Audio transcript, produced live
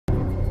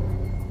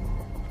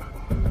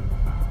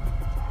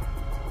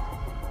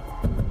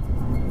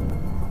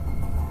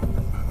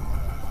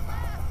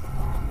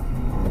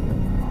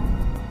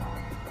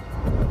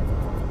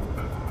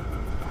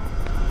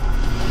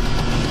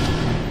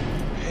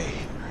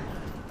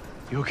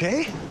You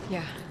okay?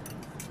 Yeah.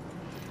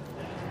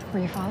 Were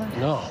you followed?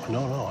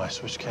 No. I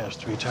switched cabs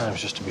 3 times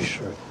just to be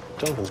sure.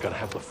 Duncan's got to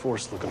have the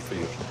force looking for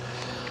you.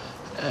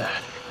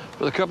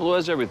 For the couple who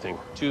has everything.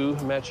 2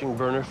 matching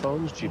burner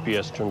phones,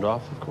 GPS turned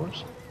off, of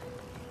course.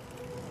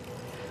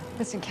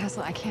 Listen,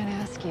 Castle, I can't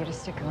ask you to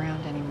stick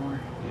around anymore.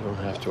 You don't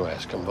have to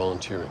ask. I'm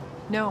volunteering.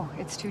 No,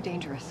 it's too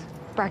dangerous.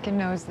 Bracken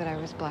knows that I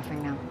was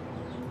bluffing now.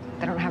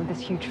 I don't have this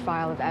huge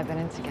file of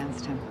evidence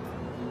against him.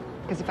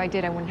 Because if I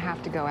did, I wouldn't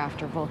have to go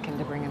after Vulcan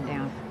to bring him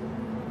down.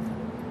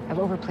 I've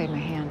overplayed my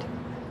hand.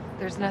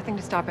 There's nothing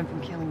to stop him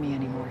from killing me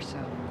anymore, so...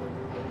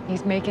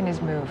 He's making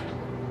his move,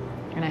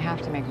 and I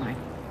have to make mine.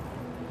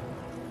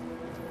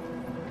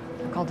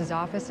 I called his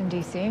office in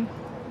D.C.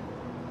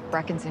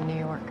 Bracken's in New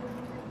York.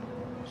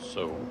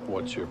 So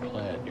what's your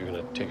plan? You're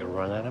gonna take a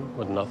run at him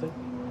with nothing?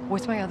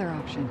 What's my other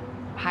option?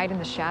 Hide in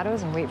the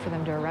shadows and wait for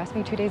them to arrest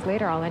me? 2 days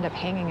later, I'll end up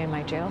hanging in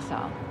my jail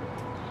cell.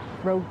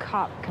 Rogue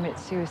cop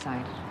commits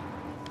suicide.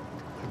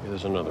 Maybe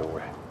there's another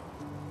way.